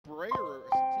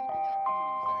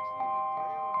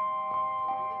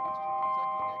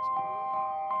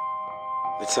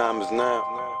The time is now.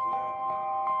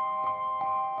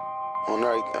 On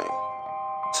everything.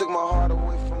 Took my heart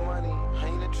away from money. I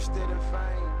ain't interested in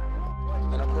fame.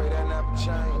 And I pray that never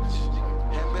change.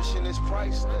 Ambition is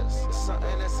priceless. It's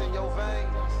something that's in your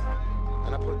veins.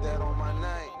 And I put that on my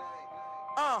name.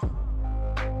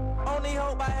 Only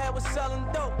hope I had was selling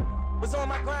dope. Was on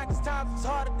my grind cause times was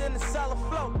harder than to sell a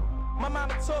float. My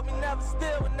mama taught me never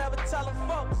steal and never telling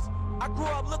folks. I grew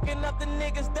up looking up the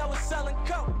niggas that was selling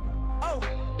coke. Oh,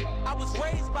 I was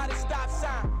raised by the stop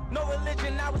sign. No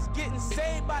religion, I was getting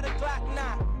saved by the Glock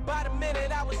 9. By the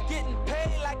minute, I was getting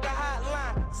paid like the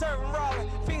hotline. Serving rolling,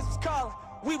 fiends was calling.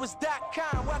 We was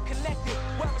 .com, well connected,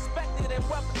 well respected and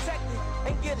well protected.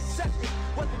 And get accepted,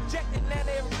 was rejected, now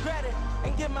they regret it.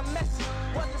 And get my message,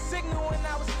 wasn't a signal when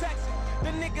I was texting.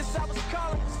 The niggas I was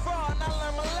calling was fraud and I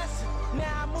learned my lesson.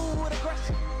 Now I move with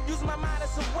aggression, use my mind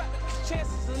as a weapon. Cause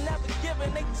chances are never given,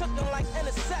 they took them like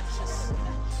interceptions.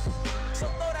 So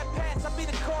throw that pass, I'll be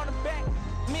the cornerback.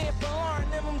 Me and Lauren,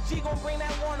 MMG gon' bring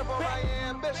that Warner back. My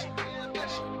ambition.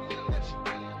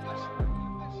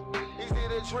 Easy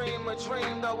to dream a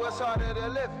dream, though it's harder to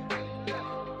live it.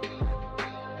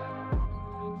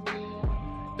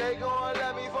 They gon'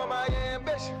 love me for my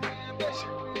ambition.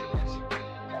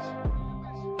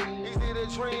 Easy to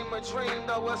dream a dream,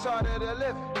 though it's harder to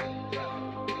live it.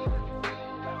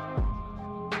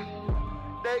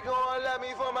 They gon' love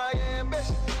me for my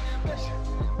ambition.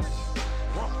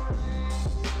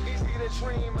 Easy to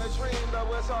dream a dream,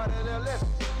 though it's harder to live.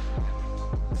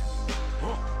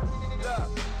 Look,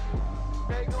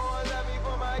 they gon' love me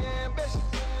for my ambition.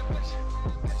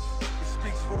 It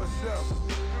speaks for itself.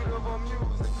 Beautiful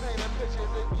music, painting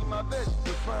pictures, it be my vision.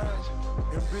 Define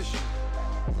ambition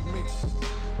for me.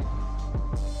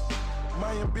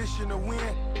 My ambition to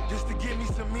win, just to get me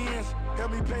some ends.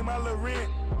 Help me pay my little rent,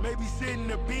 maybe sit in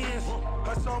the bins.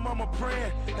 I saw mama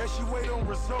praying as she wait on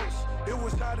results. It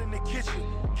was hot in the kitchen,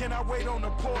 can I wait on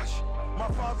the porch? My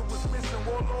father was missing,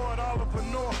 Warlord Oliver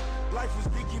North. Life was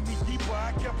digging me deeper,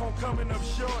 I kept on coming up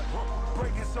short.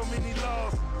 Breaking so many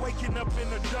laws, waking up in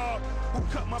the dark. Who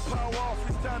cut my power off?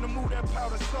 It's time to move that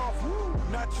powder soft.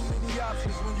 Not too many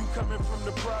options when you coming from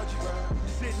the project.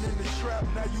 Sitting in the trap,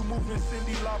 now you moving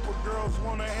Cindy Lauper. Girls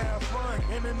wanna have fun,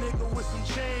 and a nigga with some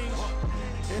change.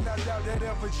 And I doubt that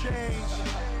ever change.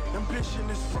 Ambition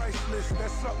is priceless,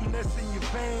 that's something that's in your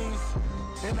veins.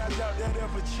 And I doubt that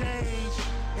ever change.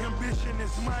 Ambition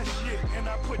is my shit, and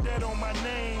I put that on my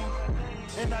name.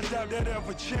 And I doubt that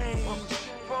ever change.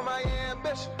 For my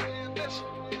ambition.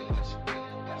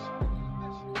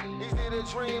 Easy to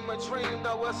dream a dream,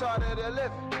 though it's harder to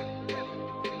live.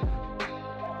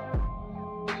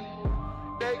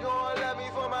 They gon' love me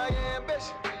for my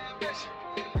ambition.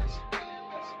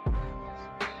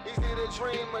 Easy to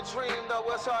dream a dream,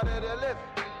 though it's harder to live.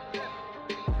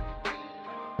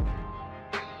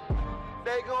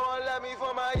 They gon' love me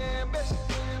for my ambition.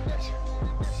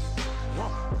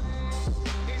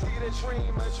 Easy to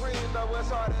dream a dream, though it's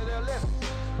harder to live.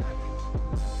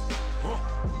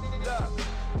 Look,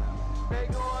 they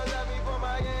gon' love me for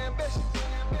my ambition.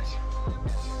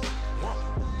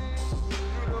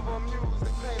 Beautiful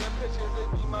music, painting pictures, it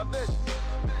be my vision.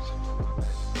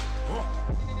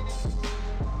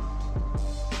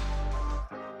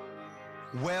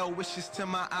 Well wishes to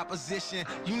my opposition.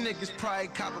 You niggas probably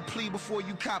cop a plea before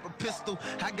you cop a pistol.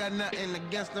 I got nothing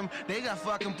against them, they got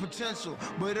fucking potential.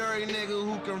 But every nigga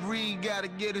who can read gotta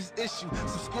get his issue.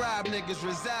 Subscribe niggas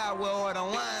reside where all the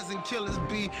lines and killers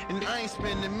be. And I ain't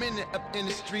spending a minute up in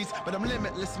the streets, but I'm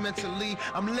limitless mentally.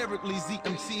 I'm lyrically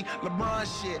ZMT, LeBron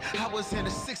shit. I was here to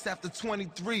 6 after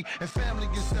 23. And family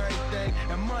gets everything,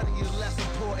 and money is less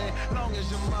important. Long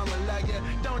as your mama love you,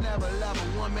 don't ever love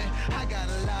a woman. I got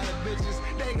a lot of bitches,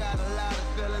 they got a lot of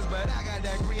feelings, but I got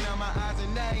that green on my eyes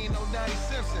and that ain't no Donnie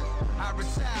Simpson. I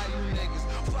retire you niggas,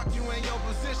 fuck you in your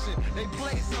position. They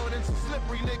play so them some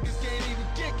slippery niggas can't even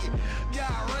kick it.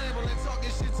 Y'all rambling,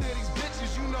 talking shit to these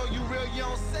bitches. You know you real, you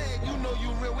don't say it. You know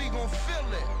you real, we gon'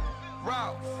 feel it.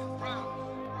 Ralph.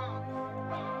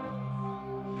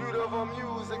 Beautiful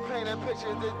music, painting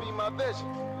pictures, this be my vision.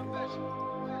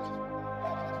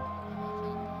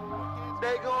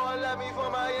 They gon' love me for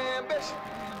my ambition.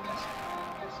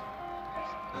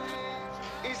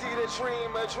 Easy to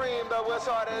dream a dream, though it's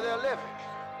harder to live.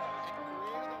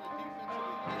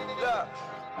 Look,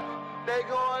 they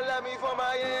gon' love me for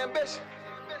my ambition.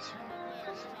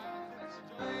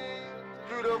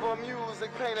 Beautiful music,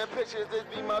 painting pictures, this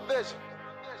be my vision.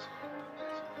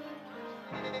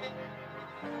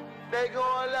 They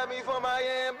gon' love me for my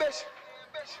ambition.